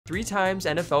3 times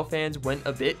NFL fans went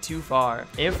a bit too far.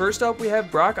 And first up, we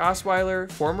have Brock Osweiler,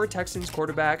 former Texans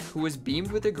quarterback, who was beamed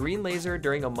with a green laser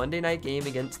during a Monday night game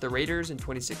against the Raiders in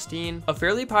 2016. A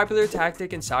fairly popular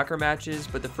tactic in soccer matches,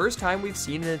 but the first time we've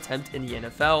seen an attempt in the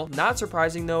NFL. Not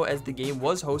surprising though, as the game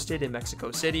was hosted in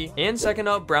Mexico City. And second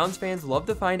up, Browns fans love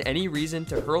to find any reason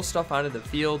to hurl stuff onto the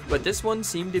field, but this one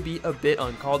seemed to be a bit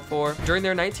uncalled for. During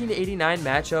their 1989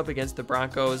 matchup against the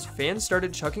Broncos, fans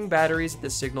started chucking batteries at the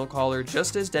signal caller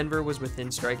just as Denver was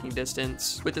within striking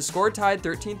distance. With the score tied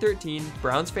 13-13,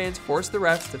 Browns fans forced the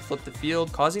refs to flip the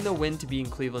field, causing the win to be in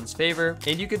Cleveland's favor.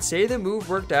 And you could say the move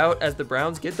worked out, as the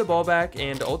Browns get the ball back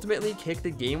and ultimately kick the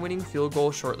game-winning field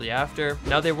goal shortly after.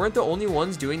 Now, they weren't the only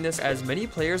ones doing this, as many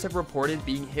players have reported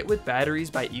being hit with batteries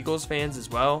by Eagles fans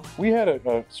as well. We had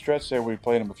a stretch there. We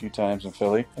played them a few times in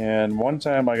Philly, and one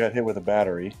time I got hit with a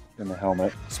battery in the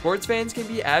helmet. Sports fans can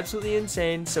be absolutely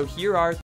insane, so here are